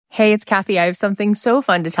Hey, it's Kathy. I have something so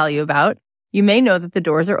fun to tell you about. You may know that the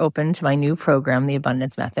doors are open to my new program, The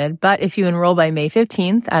Abundance Method, but if you enroll by May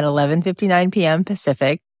 15th at 11:59 p.m.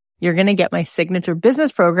 Pacific, you're going to get my signature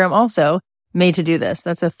business program also, Made to Do This.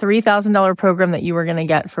 That's a $3,000 program that you are going to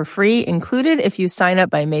get for free, included if you sign up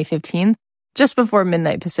by May 15th, just before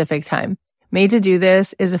midnight Pacific time. Made to Do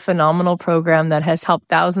This is a phenomenal program that has helped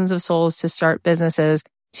thousands of souls to start businesses,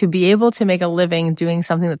 to be able to make a living doing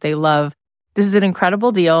something that they love. This is an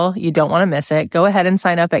incredible deal. You don't want to miss it. Go ahead and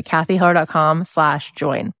sign up at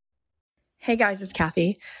kathyheller.com/join. Hey guys, it's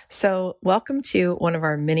Kathy. So welcome to one of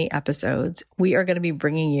our mini episodes. We are going to be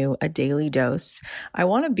bringing you a daily dose. I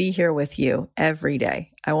want to be here with you every day.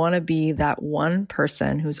 I want to be that one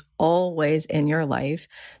person who's always in your life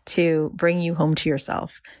to bring you home to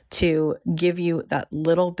yourself, to give you that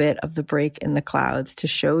little bit of the break in the clouds, to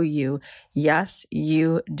show you, yes,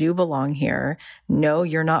 you do belong here. No,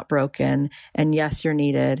 you're not broken. And yes, you're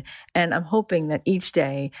needed. And I'm hoping that each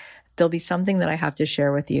day there'll be something that I have to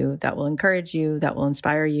share with you that will encourage you, that will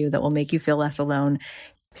inspire you, that will make you feel less alone.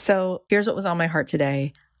 So here's what was on my heart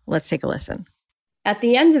today. Let's take a listen. At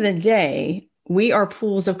the end of the day, we are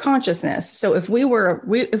pools of consciousness. So if we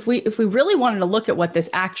really wanted to look at what this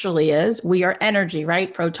actually is, we are energy,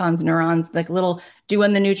 right? Protons, neurons, like little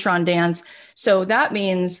doing the neutron dance. So that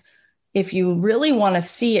means if you really want to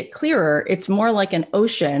see it clearer, it's more like an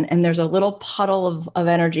ocean, and there's a little puddle of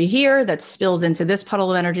energy here that spills into this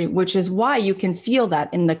puddle of energy, which is why you can feel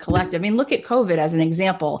that in the collective. I mean, look at COVID as an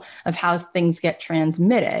example of how things get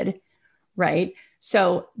transmitted, right?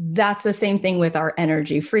 So that's the same thing with our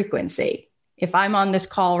energy frequency. If I'm on this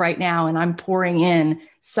call right now and I'm pouring in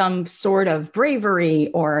some sort of bravery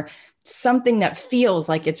or something that feels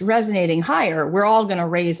like it's resonating higher, we're all going to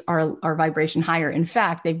raise our vibration higher. In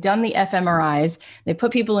fact, they've done the fMRIs, they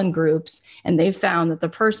put people in groups, and they've found that the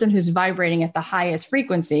person who's vibrating at the highest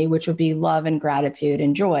frequency, which would be love and gratitude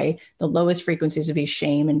and joy, the lowest frequencies would be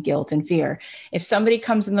shame and guilt and fear. If somebody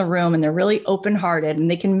comes in the room and they're really open-hearted, and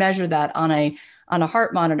they can measure that on a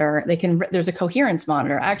heart monitor, there's a coherence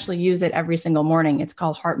monitor. I actually use it every single morning. It's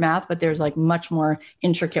called Heart Math, but there's like much more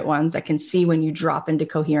intricate ones that can see when you drop into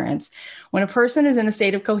coherence. When a person is in a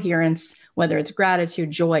state of coherence, whether it's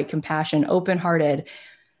gratitude, joy, compassion, open-hearted,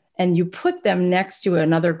 and you put them next to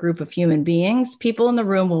another group of human beings, people in the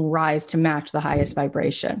room will rise to match the highest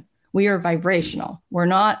vibration. We are vibrational. We're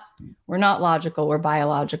not logical. We're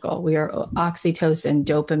biological. We are oxytocin,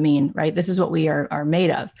 dopamine, right? This is what we are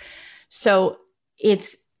made of. So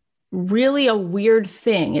it's really a weird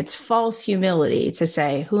thing. It's false humility to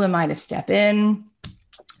say, who am I to step in?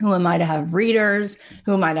 Who am I to have readers?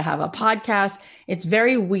 Who am I to have a podcast? It's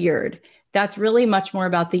very weird. That's really much more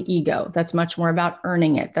about the ego. That's much more about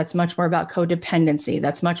earning it. That's much more about codependency.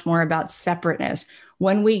 That's much more about separateness.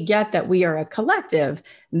 When we get that we are a collective,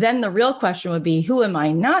 then the real question would be, who am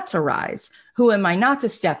I not to rise? Who am I not to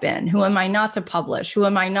step in? Who am I not to publish? Who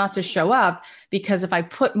am I not to show up? Because if I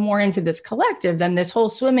put more into this collective, then this whole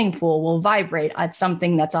swimming pool will vibrate at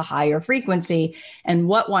something that's a higher frequency. And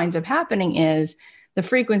what winds up happening is the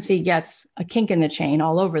frequency gets a kink in the chain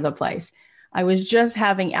all over the place. I was just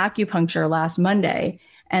having acupuncture last Monday,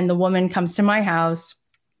 and the woman comes to my house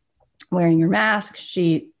wearing her mask.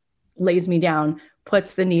 She lays me down,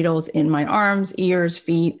 puts the needles in my arms, ears,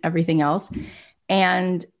 feet, everything else.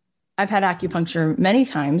 And I've had acupuncture many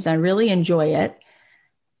times. I really enjoy it.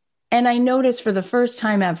 And I noticed for the first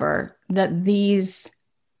time ever that these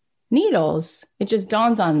needles, it just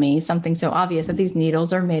dawns on me, something so obvious, that these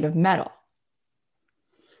needles are made of metal.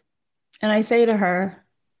 And I say to her,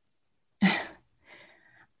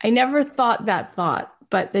 I never thought that thought,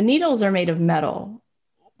 but the needles are made of metal.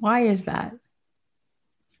 Why is that?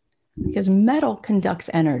 Because metal conducts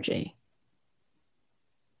energy.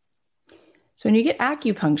 So when you get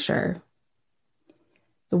acupuncture,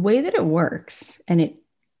 the way that it works, and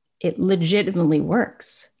it legitimately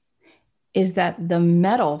works, is that the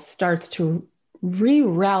metal starts to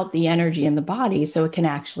reroute the energy in the body so it can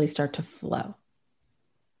actually start to flow.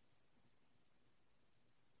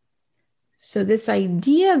 So this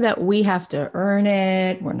idea that we have to earn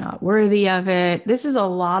it, we're not worthy of it, this is a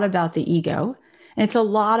lot about the ego. And it's a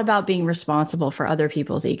lot about being responsible for other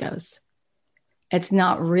people's egos. It's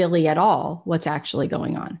not really at all what's actually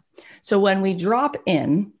going on. So when we drop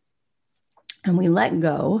in and we let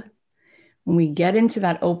go, when we get into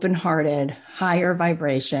that open-hearted, higher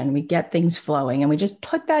vibration, we get things flowing, and we just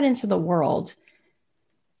put that into the world,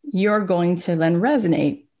 you're going to then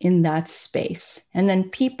resonate in that space. And then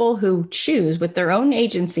people who choose with their own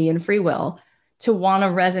agency and free will to want to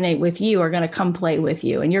resonate with you are going to come play with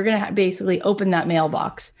you. And you're going to basically open that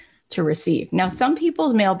mailbox to receive. Now, some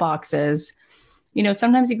people's mailboxes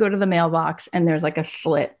Sometimes you go to the mailbox and there's like a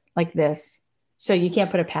slit like this. So you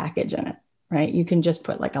can't put a package in it, right? You can just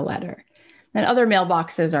put like a letter. Then other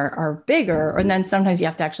mailboxes are bigger. And then sometimes you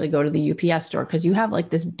have to actually go to the UPS store because you have like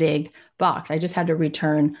this big box. I just had to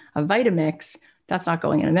return a Vitamix. That's not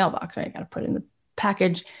going in a mailbox, right? I got to put it in the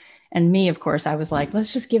package. And me, of course, I was like,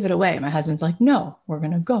 let's just give it away. My husband's like, no, we're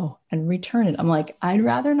going to go and return it. I'm like, I'd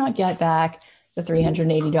rather not get back the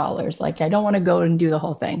 $380. Like, I don't want to go and do the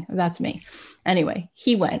whole thing. That's me. Anyway,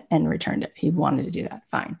 he went and returned it. He wanted to do that.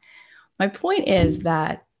 Fine. My point is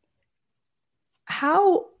that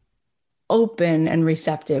how open and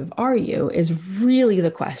receptive are you is really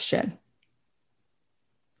the question.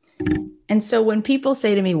 And so when people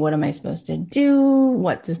say to me, what am I supposed to do?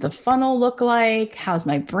 What does the funnel look like? How's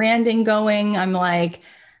my branding going? I'm like,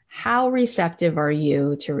 how receptive are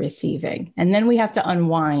you to receiving? And then we have to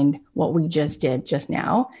unwind what we just did just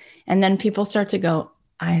now. And then people start to go,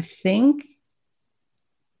 I think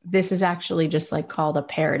this is actually just like called a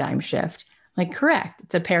paradigm shift. Like, correct.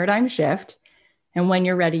 It's a paradigm shift. And when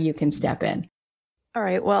you're ready, you can step in. All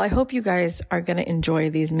right. Well, I hope you guys are going to enjoy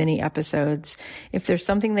these mini episodes. If there's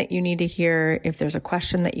something that you need to hear, if there's a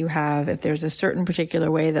question that you have, if there's a certain particular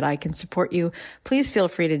way that I can support you, please feel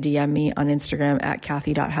free to DM me on Instagram at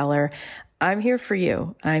Kathy.Heller. I'm here for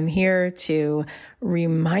you. I'm here to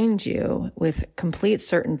remind you with complete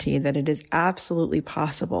certainty that it is absolutely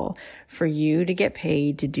possible for you to get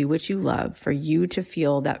paid to do what you love, for you to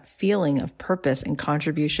feel that feeling of purpose and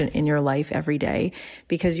contribution in your life every day,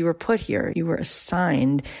 because you were put here. You were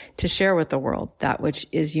assigned to share with the world that which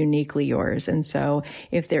is uniquely yours. And so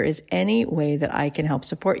if there is any way that I can help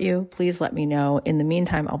support you, please let me know. In the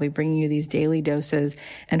meantime, I'll be bringing you these daily doses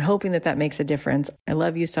and hoping that that makes a difference. I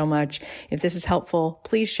love you so much. If this is helpful,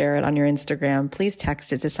 please share it on your Instagram. Please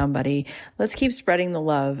text it to somebody. Let's keep spreading the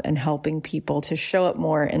love and helping people to show up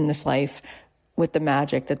more in this life with the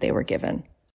magic that they were given.